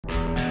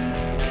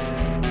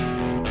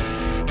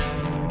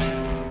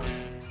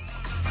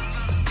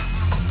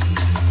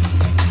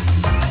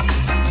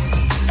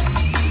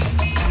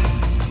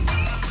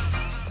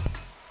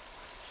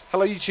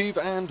Hello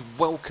YouTube and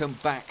welcome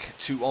back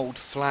to old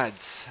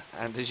Flads,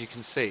 and as you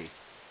can see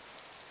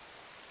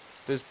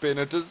there's been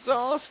a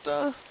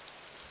disaster.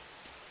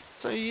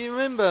 So you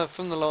remember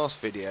from the last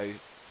video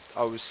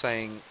I was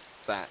saying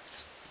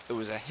that there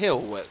was a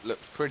hill that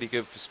looked pretty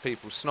good for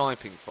people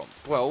sniping from.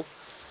 Well,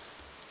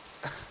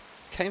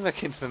 came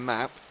back into the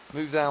map,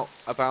 moved out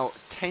about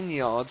 10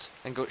 yards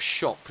and got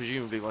shot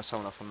presumably by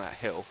someone up on that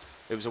hill.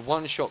 It was a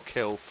one-shot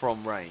kill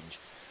from range,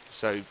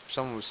 so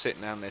someone was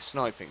sitting down there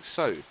sniping.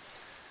 So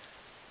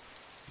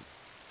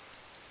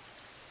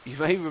you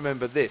may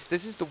remember this.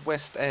 This is the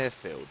West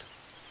Airfield,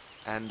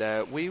 and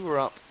we were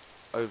up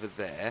over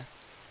there,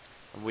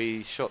 and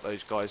we shot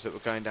those guys that were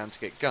going down to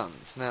get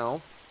guns.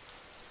 Now,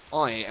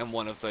 I am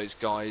one of those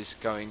guys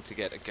going to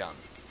get a gun.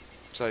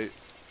 So,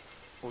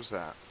 what was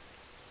that?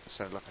 It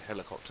sounded like a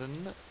helicopter,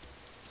 didn't it?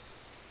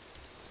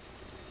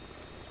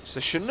 It's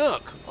a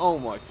Chinook! Oh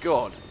my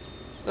god!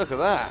 Look at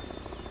that!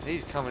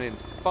 He's coming in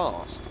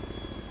fast.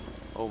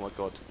 Oh my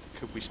god,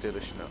 could we steal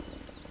a Chinook?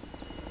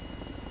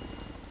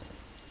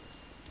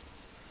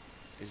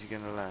 Is he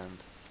going to land?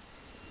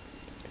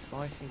 If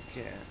I can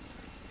get...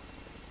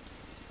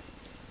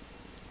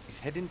 He's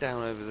heading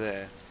down over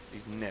there.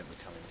 He's never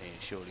coming here,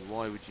 surely.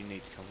 Why would you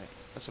need to come here?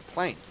 That's a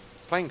plane.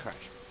 Plane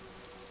crash.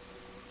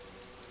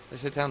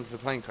 Let's head down to the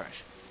plane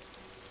crash.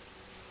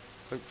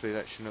 Hopefully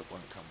that Chinook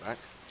won't come back.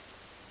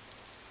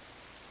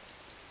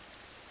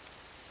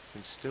 I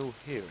can still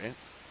hear it.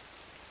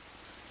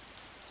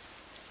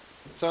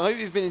 So I hope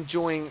you've been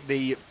enjoying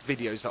the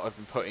videos that I've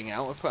been putting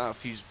out. I've put out a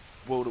few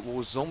World at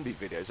War zombie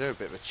videos. They're a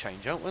bit of a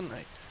change up, weren't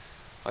they?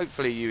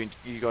 Hopefully you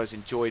guys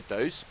enjoyed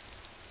those.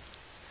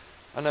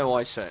 I know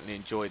I certainly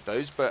enjoyed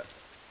those, but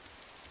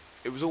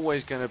it was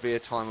always going to be a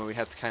time where we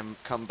had to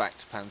come back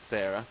to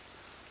Panthera.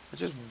 I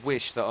just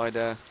wish that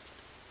I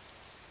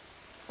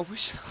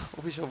wish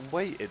I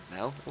waited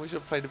now. I wish I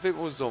played a bit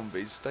more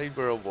zombies, stayed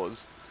where I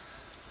was,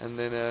 and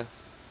then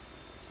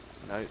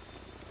no,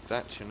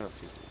 that Chinook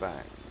is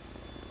back.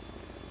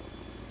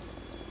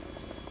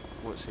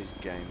 What's his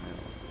game then?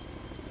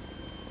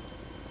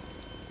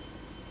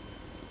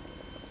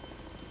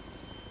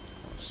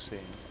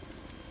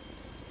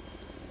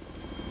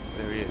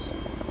 There he is.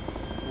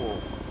 Whoa.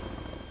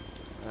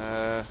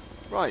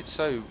 Right,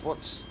 so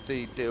what's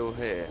the deal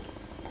here?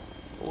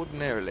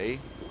 Ordinarily,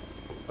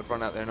 I'd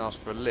run out there and ask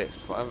for a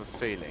lift, but I have a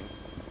feeling,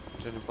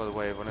 judging by the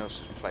way everyone else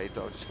has played,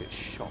 that I'll just get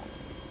shot.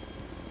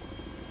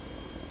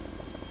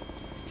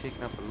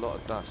 Kicking up a lot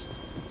of dust.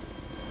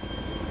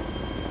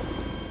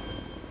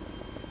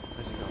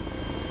 Where's he gone?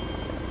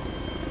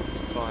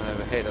 He's flying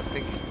overhead. I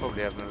think he's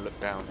probably having a look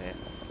down here.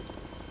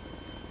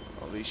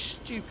 These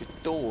stupid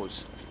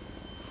doors.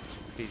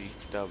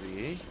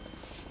 PDW.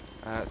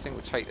 I think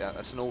we'll take that.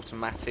 That's an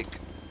automatic,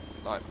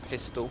 like,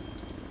 pistol.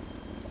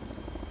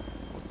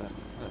 What the?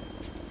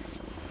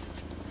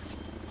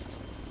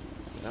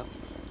 No. No.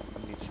 I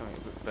need something a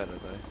bit better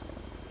though.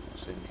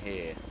 What's in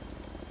here?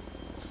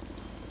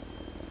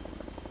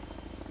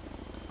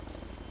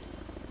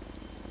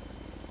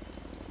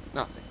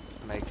 Nothing.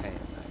 An AK in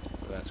there.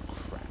 Well, that's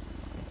crap.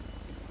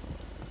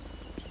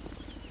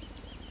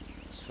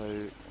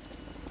 So.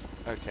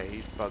 Okay,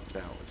 he's bugged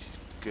out, which is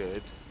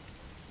good.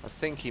 I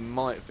think he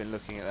might have been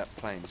looking at that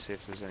plane to see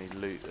if there's any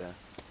loot there.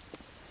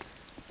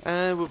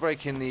 And we're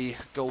breaking the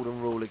golden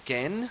rule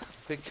again,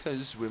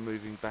 because we're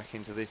moving back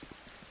into this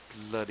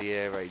bloody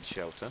air raid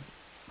shelter.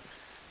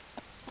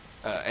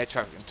 Air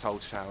traffic control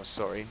tower,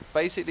 sorry.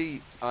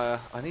 Basically, I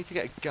need to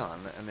get a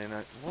gun, and then...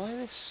 why are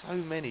there so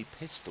many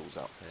pistols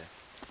up here?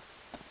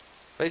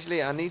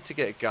 Basically, I need to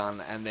get a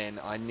gun, and then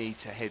I need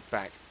to head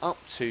back up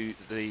to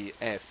the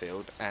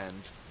airfield,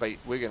 and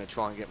we're going to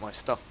try and get my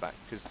stuff back,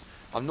 because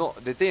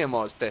the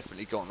DMR is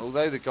definitely gone.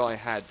 Although the guy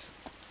had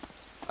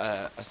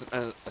a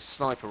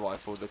sniper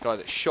rifle, the guy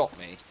that shot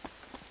me,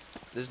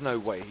 there's no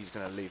way he's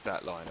going to leave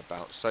that lying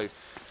about. So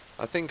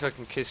I think I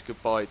can kiss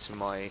goodbye to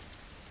my...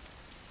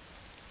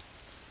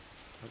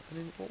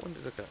 what one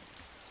did I go?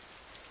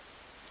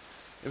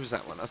 It was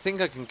that one. I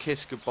think I can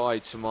kiss goodbye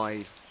to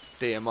my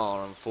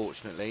DMR,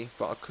 unfortunately,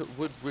 but I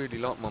would really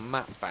like my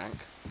map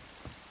back.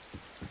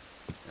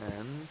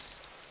 And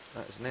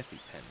that's an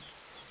EpiPen.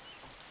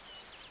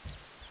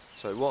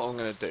 So what I'm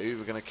going to do,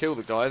 we're going to kill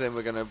the guy, then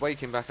we're going to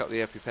wake him back up the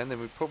EpiPen, then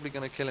we're probably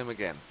going to kill him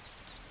again.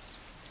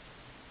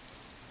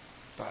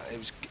 But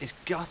it's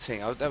gutting.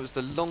 That was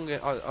the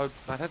longest.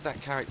 I'd had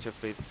that character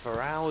for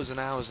hours and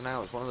hours and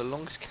hours. One of the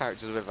longest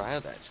characters I've ever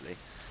had, actually.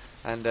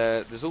 And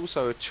there's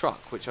also a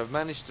truck which I've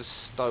managed to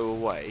stow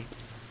away.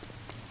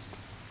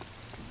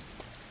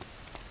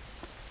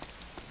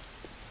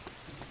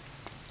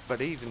 But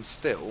even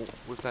still,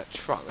 with that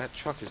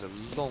truck is a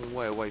long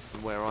way away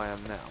from where I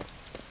am now.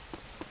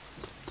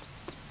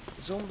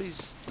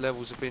 Zombies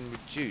levels have been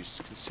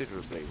reduced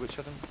considerably, which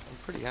I'm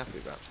pretty happy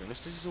about, to be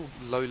honest. This is all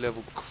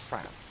low-level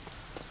crap.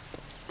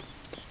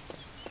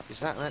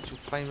 Is that an actual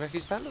plane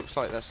wreckage? That looks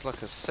like that's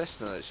like a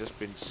Cessna that's just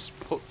been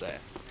put there.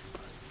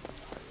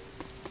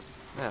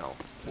 Now,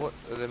 what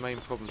are the main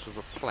problems with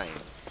a plane?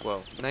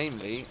 Well,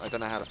 namely, I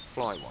don't know how to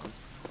fly one,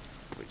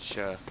 which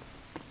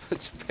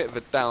puts a bit of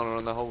a downer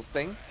on the whole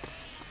thing.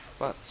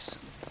 But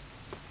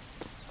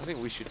I think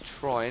we should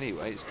try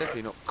anyway. It's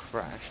definitely not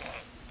crashed.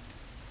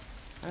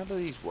 How do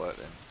these work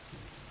then?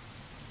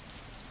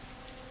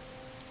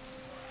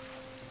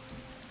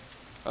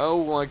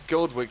 Oh my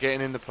god, we're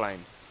getting in the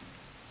plane.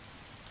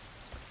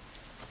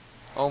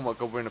 Oh my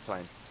god, we're in a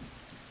plane.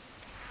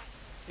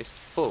 It's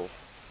full.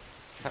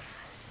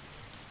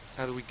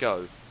 How do we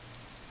go?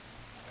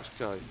 Let's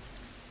go.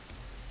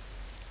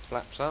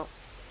 Flaps up.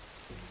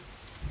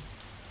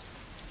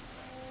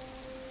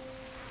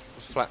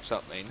 What's flaps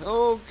up mean?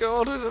 Oh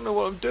god, I don't know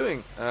what I'm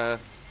doing.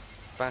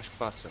 Bash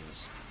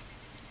buttons.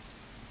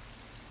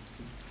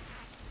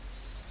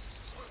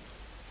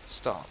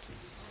 Start.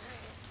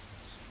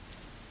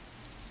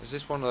 Is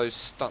this one of those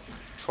stuck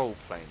troll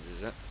planes,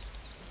 is it?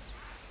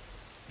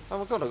 Oh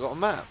my god, I got a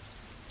map.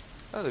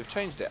 Oh, they've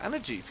changed it. And a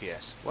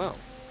GPS. Wow.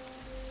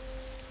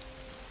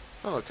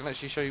 Oh, I can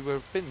actually show you where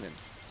I've been then.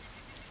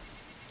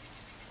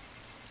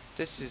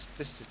 This is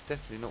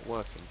definitely not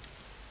working.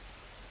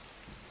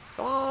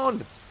 Come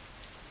on!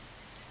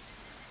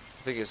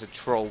 I think it's a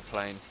troll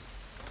plane.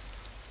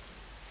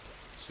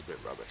 It's a bit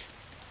rubbish.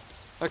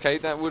 Okay,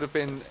 that would have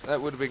been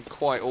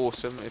quite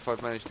awesome if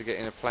I'd managed to get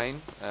in a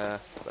plane,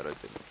 but I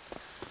didn't.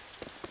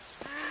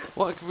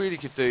 What I really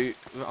could do,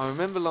 I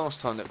remember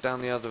last time that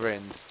down the other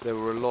end there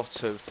were a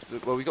lot of,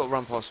 well, we got to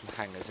run past some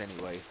hangars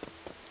anyway.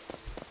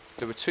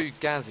 There were 2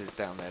 gazes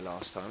down there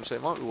last time, so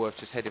it might be worth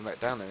just heading back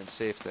down there and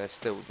see if they're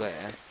still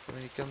there. Are there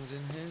any guns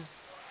in here?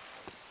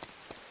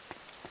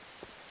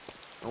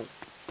 Oh.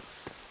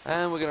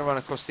 And we're going to run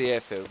across the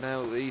airfield.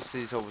 Now, this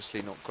is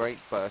obviously not great,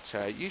 but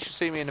you should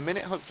see me in a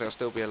minute. Hopefully I'll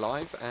still be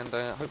alive, and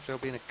hopefully I'll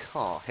be in a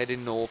car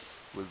heading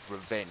north with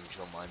revenge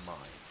on my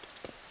mind.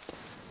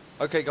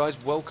 Okay guys,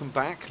 welcome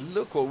back.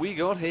 Look what we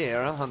got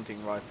here, a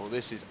hunting rifle.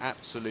 This is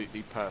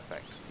absolutely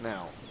perfect.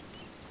 Now,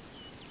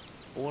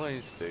 all I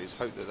need to do is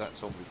hope that that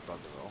zombie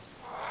bugger off.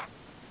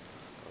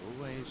 Go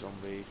away,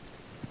 zombie.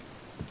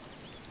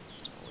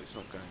 Oh, he's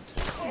not going to.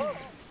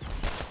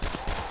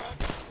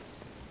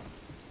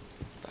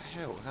 What the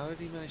hell? How did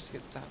he manage to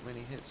get that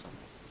many hits on me?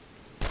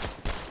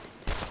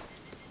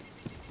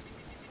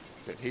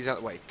 Good, he's out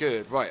of the way.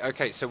 Good, right,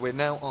 okay, so we're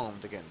now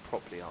armed again.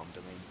 Properly armed, I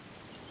mean,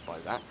 by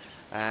that.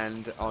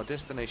 And our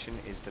destination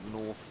is the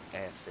North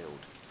Airfield.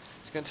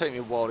 It's going to take me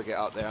a while to get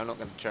up there. I'm not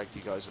going to drag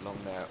you guys along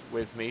there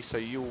with me, so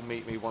you will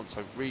meet me once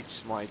I've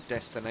reached my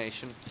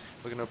destination.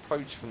 We're going to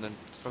approach from the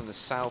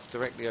south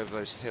directly over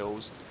those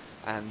hills,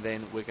 and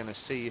then we're going to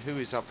see who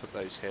is up at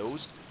those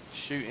hills,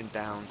 shooting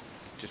down,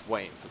 just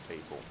waiting for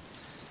people.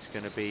 It's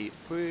going to be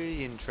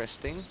pretty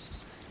interesting,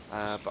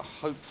 but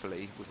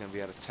hopefully we're going to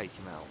be able to take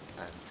him out,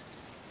 and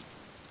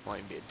might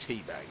even be a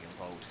teabag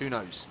involved. Who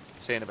knows?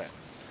 See you in a bit.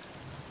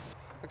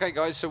 Okay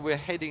guys, so we're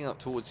heading up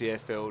towards the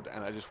airfield,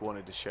 and I just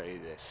wanted to show you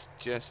this.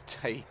 Just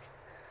take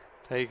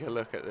a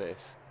look at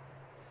this.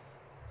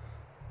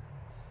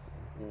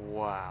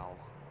 Wow.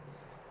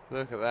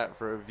 Look at that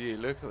for a view.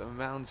 Look at the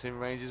mountain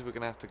ranges. We're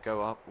going to have to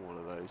go up all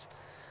of those.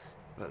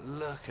 But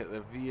look at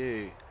the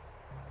view.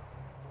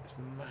 This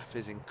map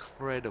is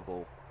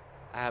incredible.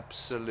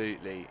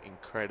 Absolutely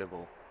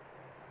incredible.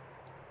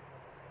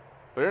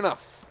 But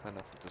enough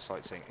of the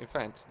sightseeing. In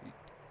fact,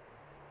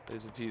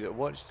 those of you that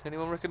watched,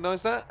 anyone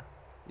recognise that?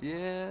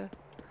 Yeah.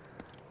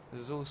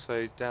 There's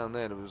also down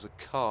there was a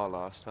car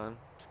last time,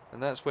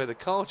 and that's where the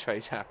car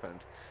chase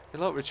happened.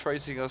 They're like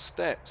retracing our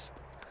steps.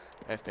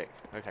 Epic.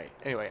 Okay,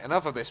 anyway,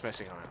 enough of this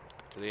messing around.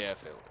 To the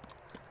airfield.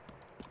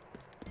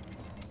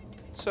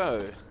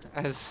 So,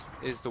 as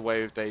is the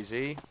way of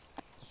DayZ,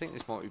 I think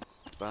this might be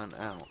burnt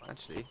out.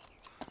 Actually,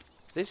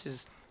 this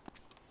is...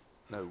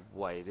 no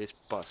way, this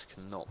bus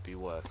cannot be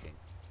working.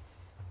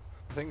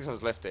 I think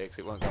someone's left it because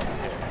it won't go up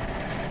here.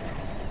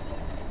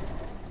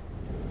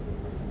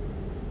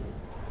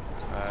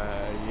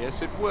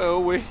 Yes it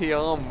will, we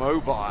are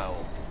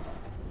mobile.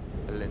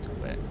 A little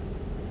bit.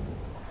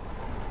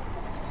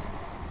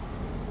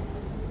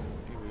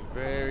 Be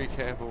very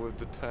careful with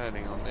the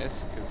turning on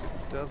this, because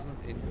it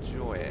doesn't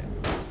enjoy it.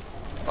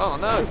 Oh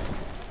no!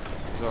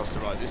 Disaster,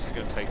 right, this is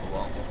going to take a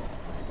while.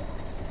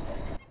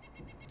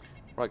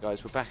 Right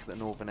guys, we're back at the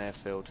Northern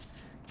Airfield,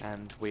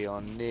 and we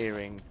are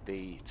nearing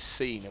the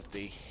scene of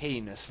the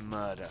heinous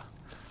murder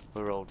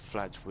where old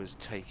Flads was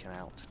taken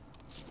out.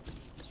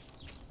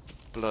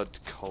 Blood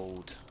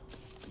cold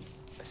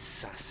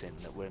assassin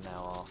that we're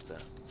now after.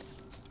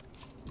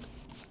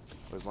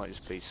 Or it might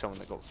just be someone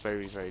that got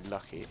very, very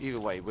lucky. Either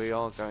way, we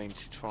are going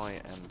to try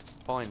and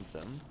find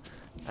them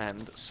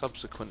and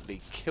subsequently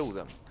kill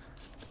them.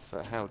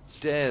 But how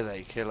dare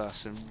they kill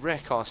us and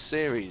wreck our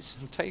series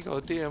and take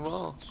our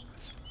DMR.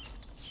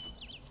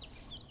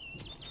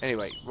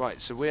 Anyway,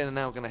 right, so we're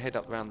now going to head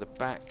up around the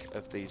back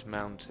of these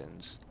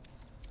mountains,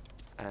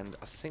 and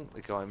I think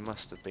the guy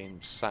must have been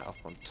sat up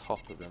on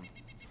top of them.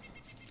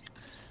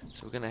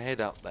 So we're going to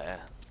head up there,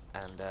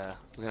 and we're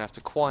going to have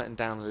to quieten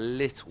down a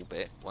little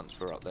bit once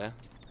we're up there,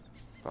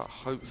 but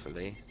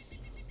hopefully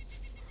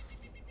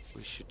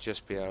we should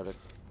just be able to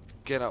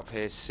get up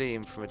here, see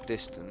him from a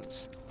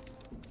distance,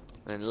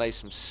 and then lay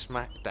some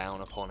smack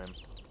down upon him.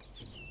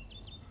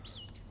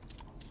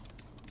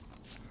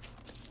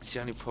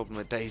 That's the only problem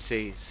with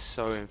DayZ. It's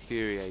so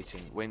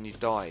infuriating. When you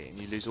die and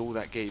you lose all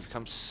that gear, you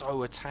become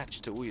so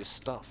attached to all your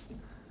stuff.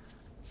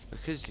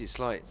 Because it's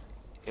like,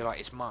 you're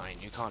like, it's mine,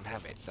 you can't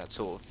have it.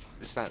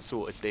 It's that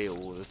sort of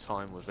deal all the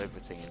time with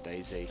everything in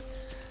DayZ.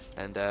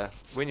 And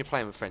when you're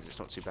playing with friends, it's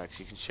not too bad because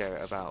you can share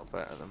it about.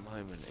 But at the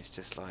moment, it's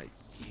just like,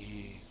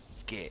 you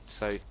get.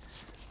 So,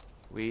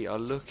 we are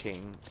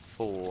looking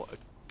for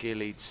a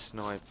ghillied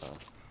sniper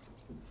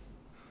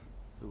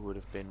who would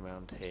have been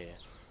round here.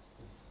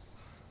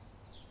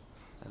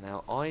 And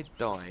now I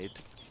died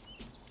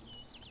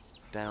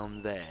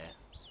down there,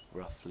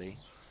 roughly,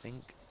 I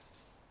think.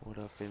 Would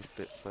have been a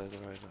bit further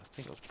over. I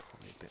think it was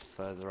probably a bit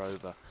further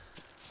over.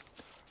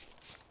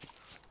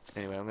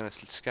 Anyway, I'm going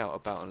to scout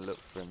about and look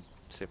for him,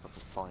 see if I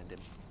can find him.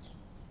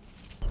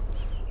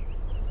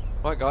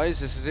 Right guys,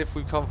 this is if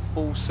we've come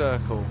full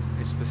circle.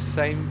 It's the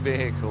same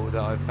vehicle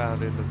that I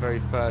found in the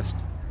very first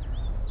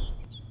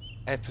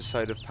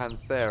episode of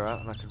Panthera,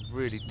 and I could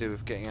really do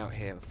with getting out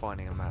here and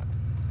finding a map.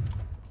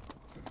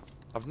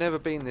 I've never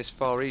been this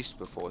far east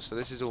before, so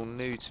this is all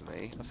new to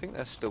me. I think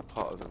that's still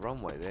part of the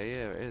runway there.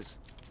 Yeah, it is.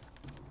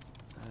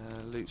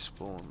 Loot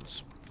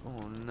spawns.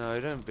 Oh no,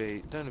 don't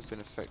have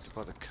been affected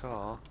by the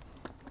car.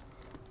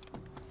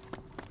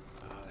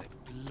 Oh, they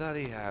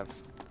bloody have.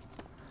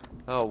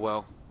 Oh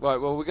well. Right,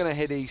 well we're gonna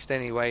head east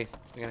anyway.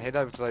 We're gonna head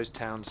over to those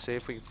towns, see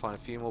if we can find a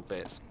few more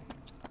bits.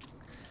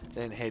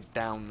 Then head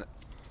down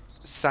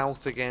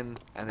south again,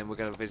 and then we're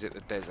gonna visit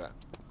the desert.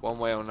 One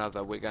way or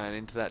another, we're going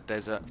into that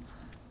desert.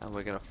 And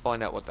we're going to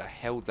find out what the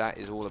hell that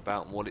is all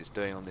about and what it's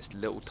doing on this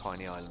little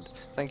tiny island.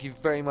 Thank you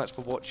very much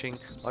for watching.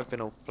 I've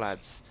been on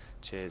Flads.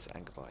 Cheers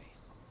and goodbye.